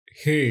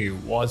Hey,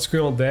 what's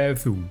going on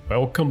dev?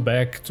 Welcome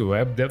back to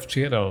Web Dev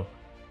Channel.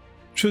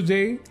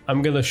 Today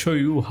I'm gonna show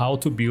you how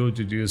to build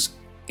this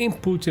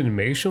input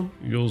animation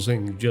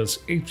using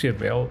just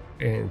HTML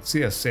and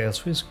CSS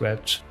from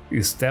scratch,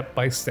 step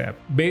by step.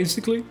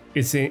 Basically,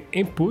 it's an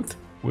input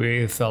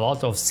with a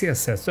lot of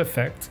CSS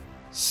effect.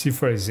 See,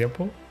 for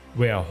example,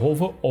 when I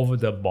hover over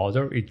the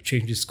border, it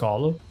changes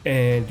color,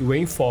 and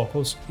when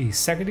focus, a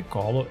second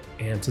color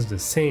enters the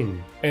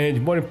scene.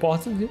 And more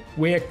importantly,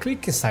 when I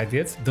click inside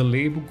it, the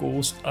label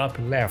goes up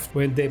left.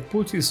 When the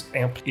input is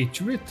empty,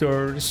 it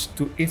returns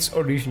to its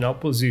original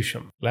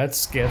position.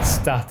 Let's get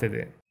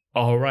started.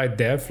 Alright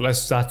dev, let's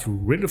start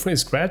really from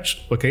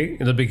scratch. Okay,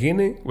 in the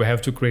beginning, we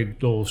have to create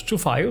those two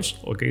files,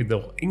 okay,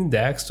 the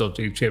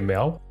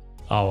index.html,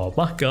 our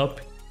markup,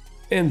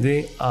 and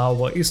then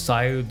our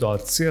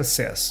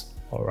style.css.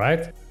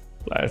 Alright,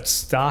 let's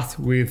start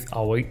with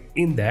our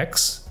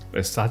index.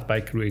 Let's start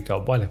by creating our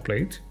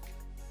boilerplate.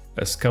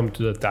 Let's come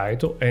to the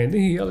title, and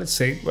here let's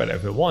say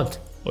whatever we want.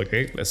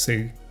 Okay, let's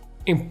say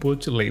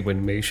input label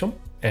animation,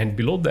 and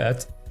below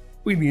that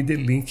we need a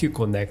link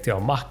connecting our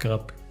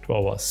markup to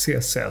our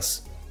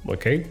CSS.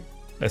 Okay,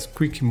 let's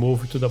quickly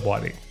move to the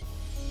body.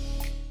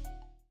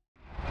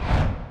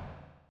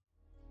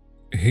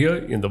 Here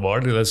in the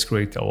body, let's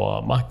create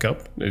our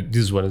markup.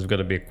 This one is going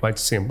to be quite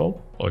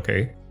simple.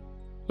 Okay,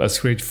 let's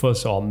create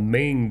first our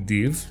main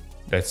div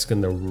that's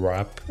gonna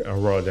wrap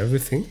around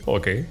everything,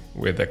 okay,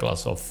 with the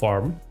class of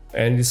form.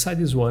 And inside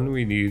this one,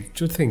 we need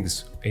two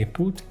things,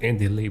 input and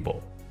the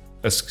label.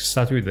 Let's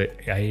start with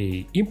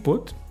the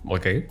input,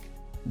 okay.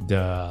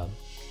 The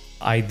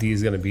ID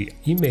is gonna be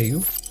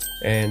email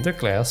and the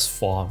class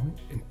form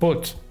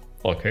input,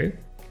 okay.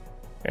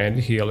 And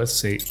here, let's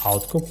say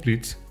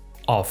autocomplete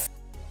off.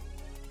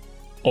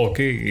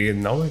 Okay,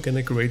 and now we're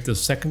gonna create the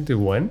second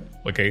one.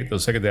 Okay, the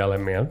second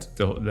element,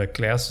 the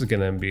class is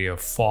gonna be a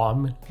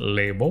form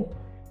label.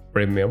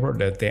 Remember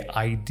that the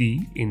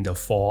ID in the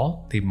form,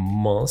 they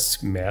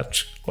must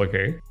match,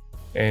 okay?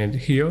 And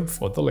here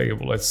for the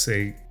label, let's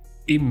say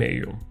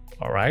email,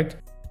 all right?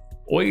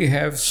 We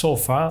have so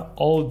far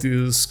all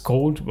this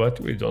code,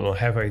 but we don't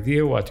have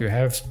idea what you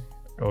have,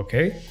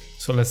 okay?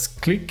 So let's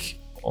click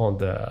on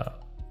the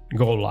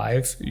go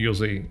live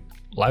using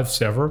live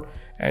server,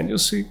 and you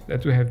see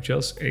that we have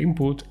just an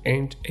input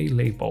and a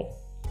label.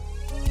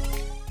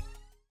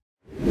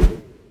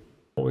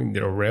 In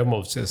the realm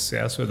of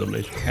CSS, where the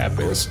magic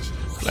happens,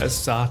 let's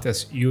start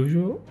as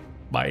usual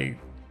by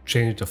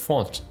changing the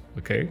font.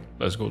 Okay,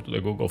 let's go to the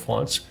Google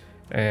Fonts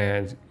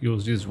and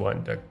use this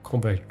one, the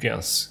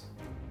Convergence.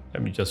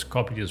 Let me just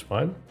copy this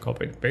one,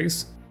 copy and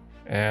paste,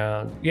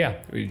 and yeah,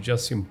 we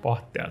just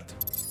import that.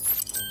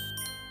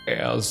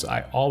 As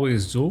I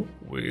always do,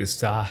 we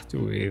start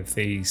with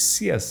a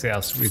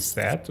CSS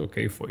reset,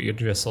 okay, for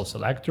universal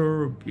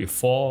selector,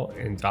 before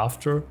and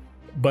after.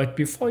 But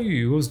before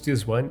you use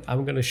this one,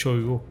 I'm gonna show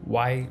you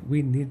why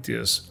we need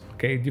this,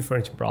 okay?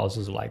 Different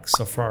browsers like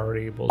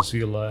Safari,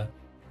 Mozilla,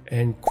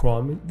 and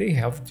Chrome, they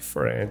have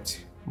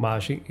different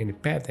margin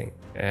and padding,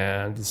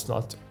 and it's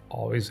not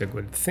always a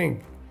good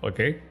thing,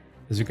 okay?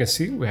 As you can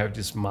see, we have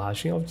this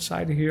margin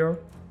outside here,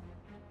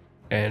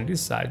 and this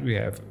side we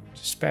have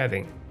this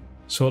padding.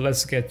 So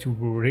let's get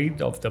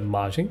rid of the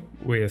margin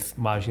with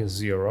margin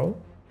 0,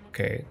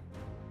 okay,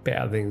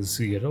 padding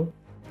 0,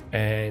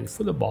 and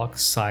for the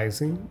box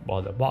sizing,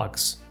 border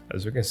box.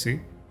 As you can see,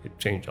 it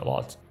changed a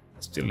lot.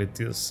 Still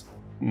it is.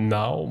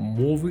 Now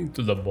moving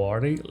to the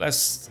body,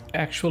 let's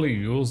actually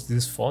use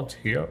this font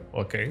here,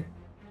 okay.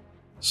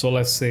 So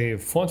let's say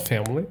font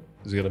family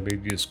is gonna be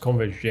this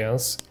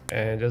Convergence,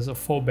 and as a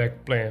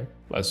fallback plan,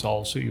 let's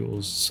also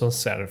use sans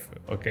serif,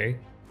 okay,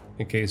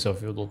 in case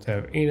of you don't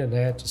have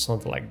internet or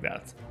something like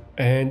that.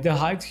 And the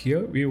height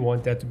here, we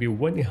want that to be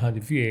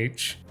 100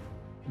 VH.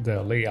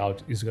 The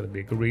layout is going to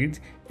be grid,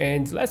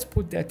 and let's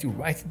put that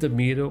right in the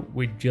middle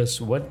with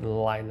just one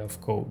line of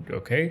code,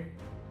 okay?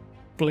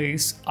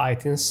 Place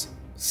items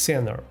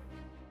center,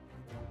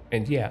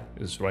 and yeah,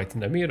 it's right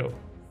in the middle.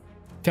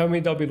 Tell me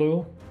down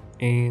below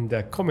in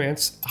the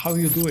comments how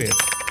you do it,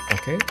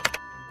 okay?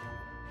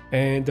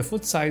 And the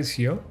font size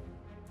here,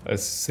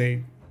 let's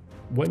say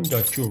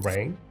 1.2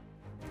 rank.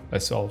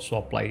 Let's also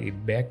apply a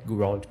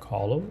background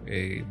color,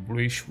 a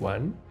bluish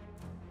one.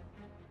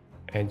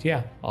 And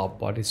yeah, our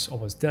body is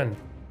almost done.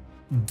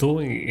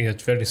 Doing it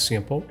very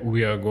simple.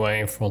 We are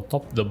going from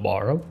top to the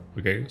bottom.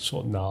 Okay,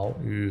 so now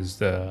is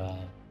the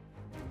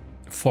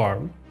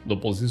form. The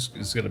position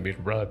is going to be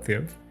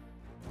relative.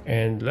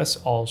 And let's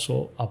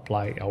also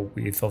apply a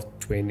width of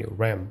 20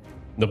 rem.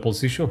 The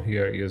position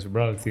here is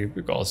relative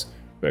because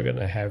we're going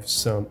to have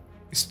some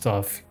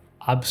stuff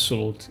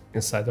absolute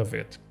inside of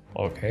it.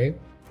 Okay.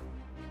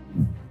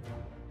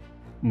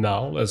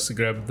 Now let's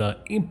grab the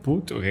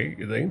input, okay?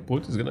 The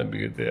input is gonna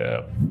be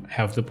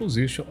have the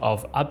position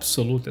of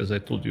absolute, as I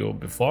told you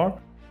before,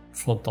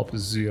 from top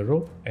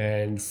 0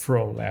 and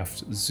from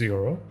left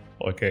 0,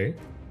 okay?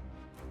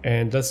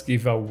 And let's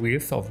give a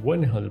width of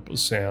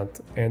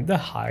 100% and the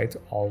height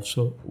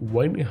also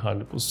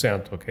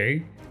 100%,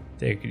 okay?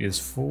 Take this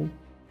full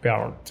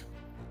parent.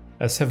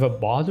 Let's have a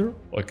border,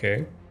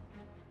 okay?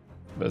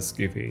 Let's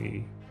give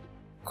a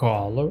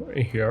color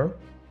in here,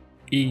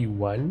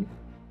 E1,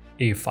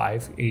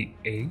 E5,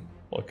 EA,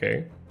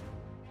 okay.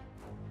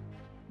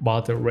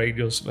 Border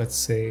radius, let's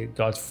say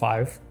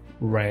 0.5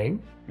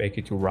 rem, make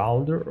it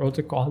rounder at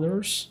the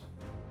corners,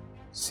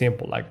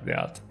 simple like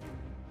that.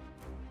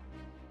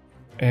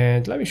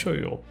 And let me show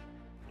you.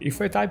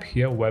 If I type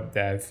here web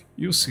dev,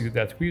 you see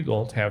that we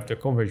don't have the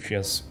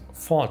convergence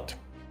font.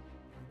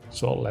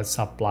 So let's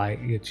apply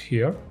it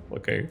here,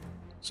 okay.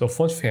 So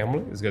font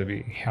family is going to be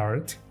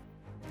inherit,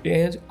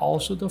 and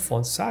also the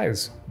font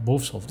size,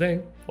 both of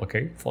them,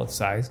 okay, font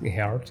size,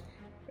 inherit.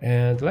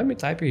 And let me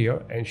type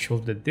here and show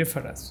the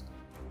difference,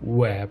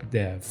 web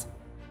dev.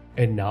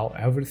 And now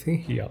everything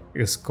here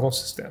is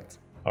consistent,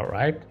 all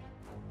right.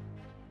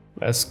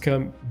 Let's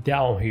come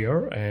down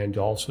here and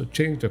also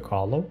change the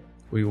color.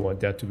 We want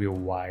that to be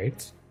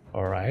white,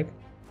 all right.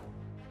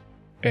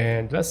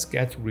 And let's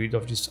get rid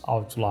of this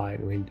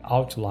outline. With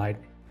outline,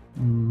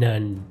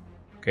 none.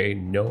 Okay,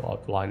 no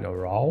outline at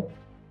all.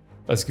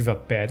 Let's give a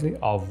padding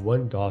of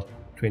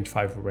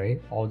 1.25 rem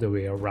all the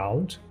way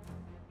around.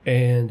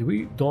 And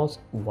we don't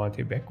want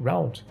a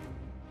background.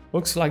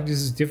 Looks like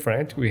this is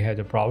different. We had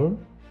a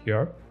problem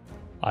here.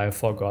 I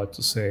forgot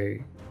to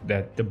say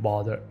that the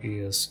border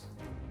is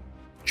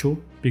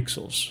 2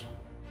 pixels.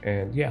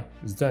 And yeah,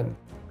 it's done.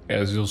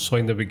 As you saw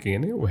in the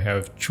beginning, we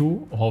have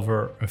 2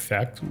 hover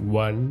effects,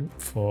 one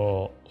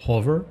for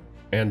hover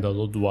and the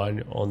other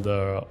one on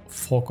the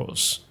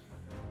focus.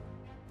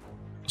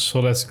 So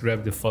let's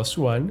grab the first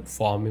one,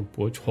 form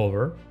input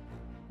hover.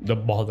 The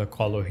border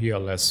color here,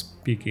 let's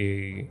pick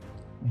a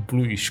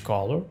bluish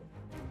color.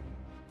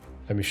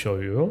 Let me show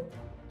you.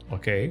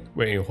 Okay,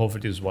 when you hover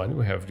this one,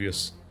 we have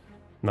this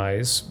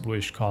nice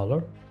bluish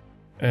color.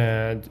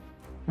 And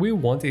we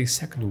want a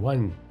second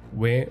one,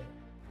 where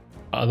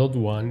another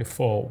one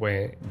for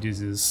when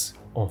this is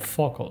on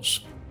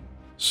focus.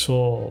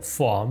 So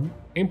form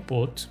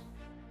input,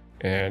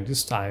 and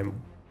this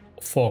time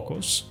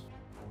focus,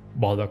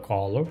 border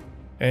color.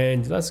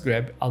 And let's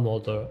grab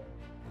another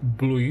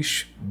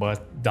bluish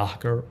but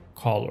darker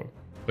color.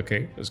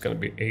 Okay, it's gonna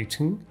be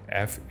 18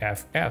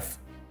 FFF.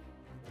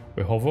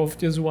 We hover over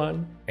this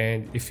one,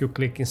 and if you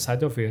click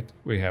inside of it,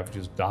 we have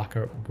this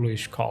darker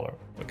bluish color.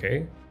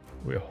 Okay,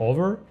 we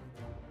hover,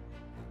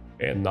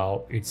 and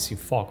now it's in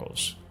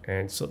focus,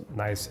 and it's a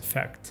nice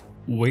effect.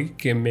 We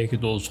can make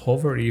those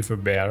hover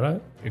even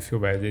better if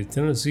you add a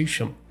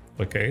transition.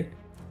 Okay,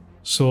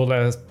 so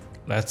let's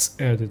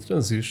add the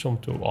transition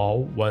to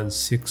all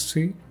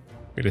 160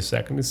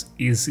 milliseconds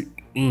easy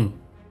in.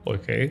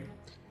 Okay,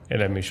 and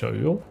let me show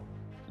you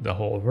the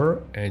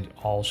hover and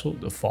also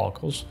the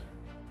focus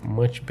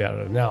much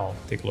better now.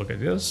 Take a look at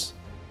this,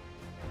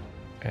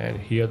 and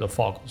here the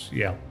focus.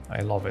 Yeah,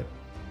 I love it.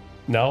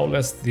 Now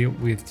let's deal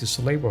with this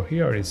label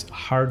here. It's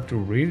hard to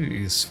read,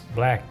 it's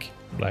black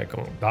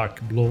on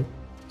dark blue.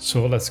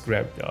 So let's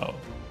grab the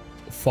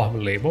form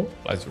label,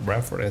 let's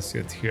reference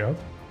it here.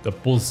 The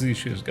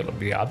position is gonna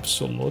be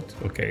absolute,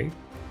 okay.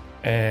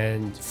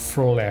 And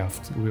from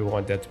left, we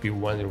want that to be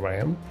 1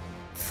 rem.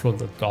 From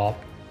the top,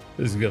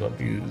 is gonna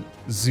be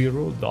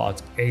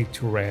 0.8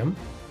 rem,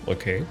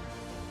 okay.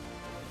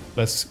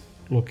 Let's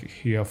look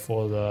here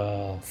for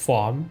the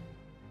form.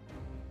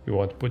 We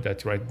want to put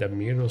that right in the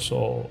middle,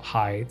 so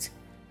height,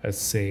 let's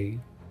say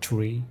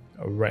 3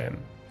 rem,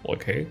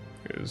 okay,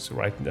 it's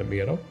right in the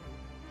middle.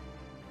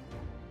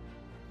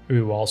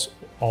 We will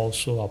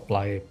also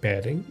apply a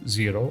padding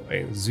 0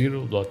 and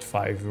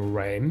 0.5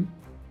 rem.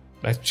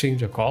 Let's change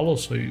the color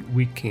so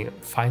we can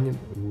find and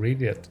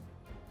read it.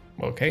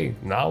 Okay,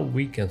 now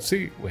we can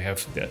see we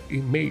have the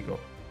image.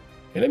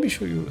 And let me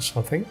show you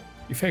something.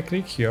 If I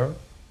click here,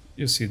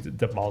 you see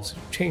the mouse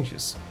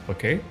changes,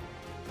 okay?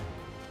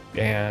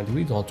 And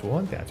we don't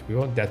want that. We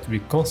want that to be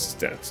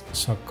consistent.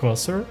 So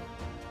cursor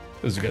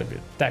is gonna be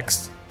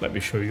text. Let me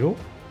show you.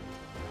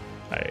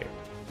 I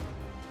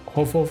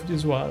hover over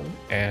this one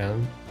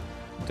and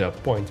the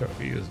pointer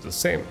is the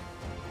same.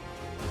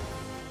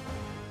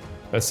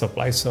 Let's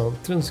apply some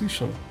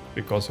transition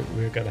because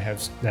we're gonna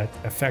have that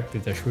effect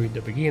that I showed you in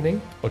the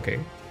beginning. Okay,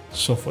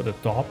 so for the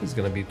top it's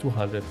gonna be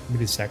 200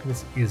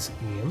 milliseconds is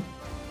in.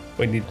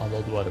 We need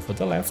another one for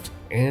the left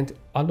and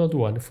another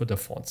one for the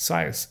font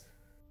size.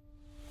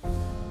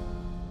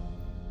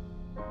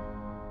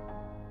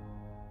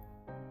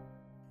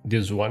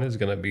 This one is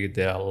gonna be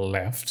the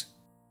left,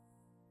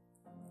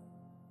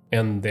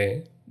 and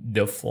then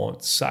the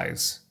font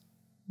size.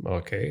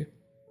 Okay.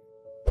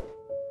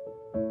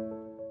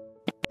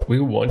 We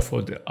want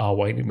for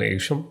our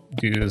animation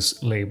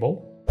this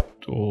label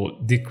to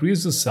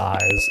decrease the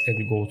size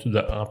and go to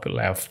the upper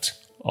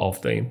left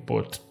of the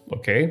input.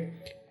 Okay.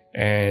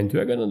 And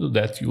we're gonna do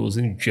that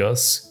using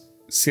just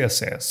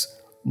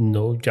CSS,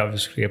 no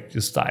JavaScript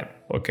this time.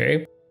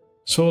 Okay.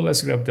 So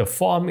let's grab the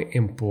form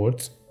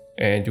input.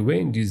 And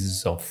when this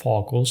is on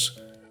focus,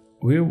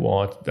 we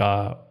want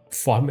the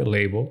form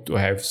label to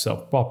have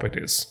some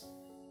properties.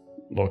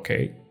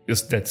 Okay,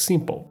 it's that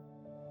simple.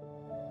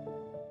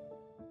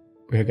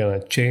 We're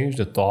gonna change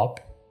the top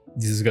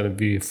this is going to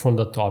be from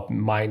the top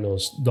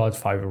minus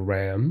 .5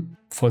 RAM,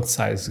 font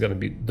size is going to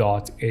be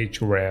 .8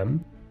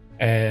 RAM,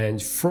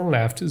 and from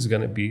left is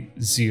going to be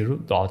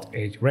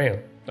 0.8 RAM.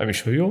 Let me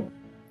show you.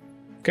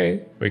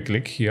 Okay, we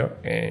click here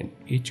and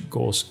it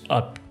goes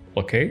up,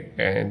 okay,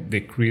 and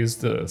decrease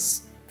the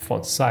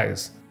font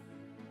size.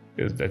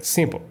 It's that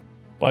simple.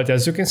 But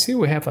as you can see,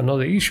 we have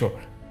another issue.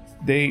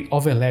 They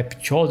overlap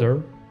each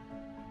other.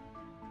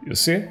 You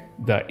see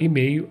the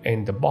email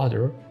and the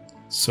border.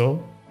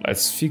 So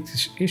let's fix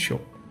this issue.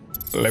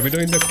 Let me know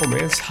in the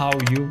comments how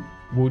you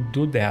would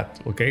do that,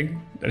 okay?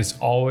 There is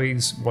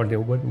always more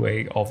than one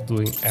way of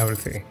doing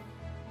everything.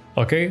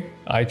 Okay,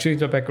 I change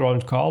the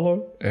background color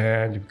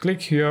and you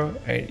click here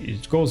and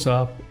it goes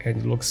up and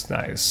it looks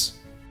nice.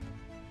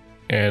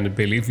 And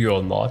believe you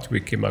or not,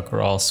 we came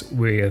across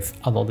with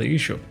another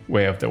issue.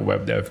 We have the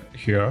web dev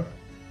here,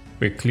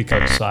 we click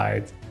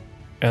outside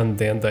and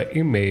then the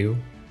email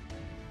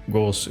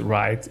goes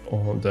right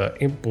on the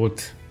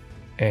input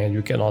and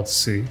you cannot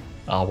see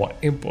our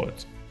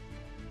input.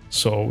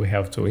 So we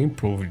have to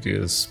improve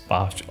this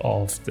part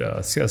of the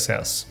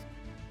CSS.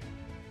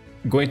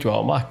 Going to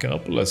our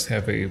markup, let's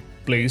have a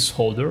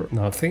placeholder,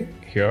 nothing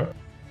here,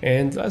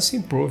 and let's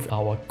improve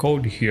our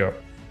code here,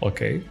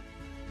 okay?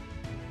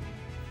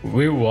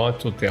 We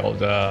want to tell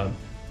the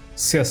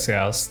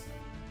CSS,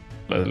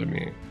 let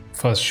me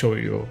first show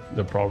you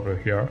the problem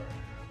here.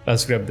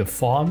 Let's grab the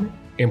form,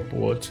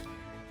 input,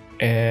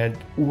 and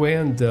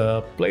when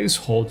the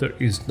placeholder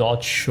is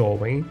not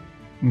showing,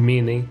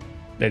 meaning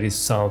there is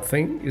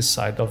something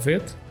inside of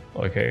it,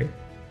 okay?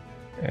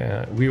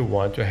 And we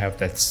want to have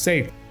that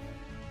state.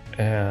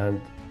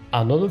 And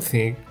another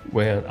thing,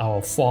 when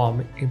our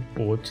form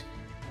input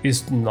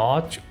is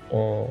not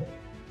on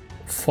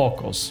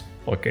focus,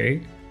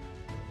 okay?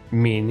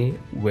 Meaning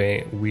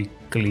when we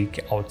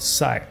click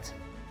outside.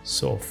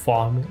 So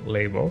form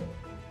label.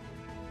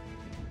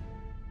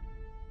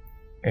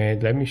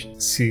 And let me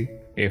see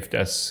if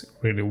that's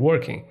really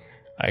working.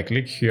 I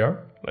click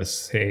here, let's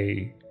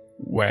say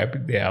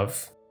web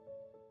dev.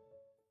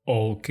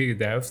 Okay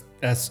dev,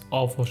 that's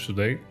all for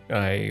today.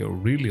 I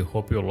really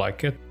hope you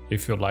like it.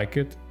 If you like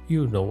it,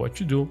 you know what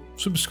to do.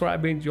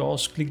 Subscribe and you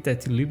also click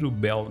that little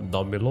bell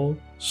down below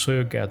so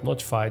you get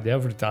notified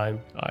every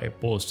time I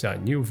post a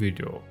new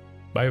video.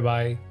 Bye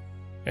bye,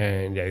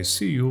 and I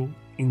see you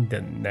in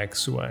the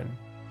next one.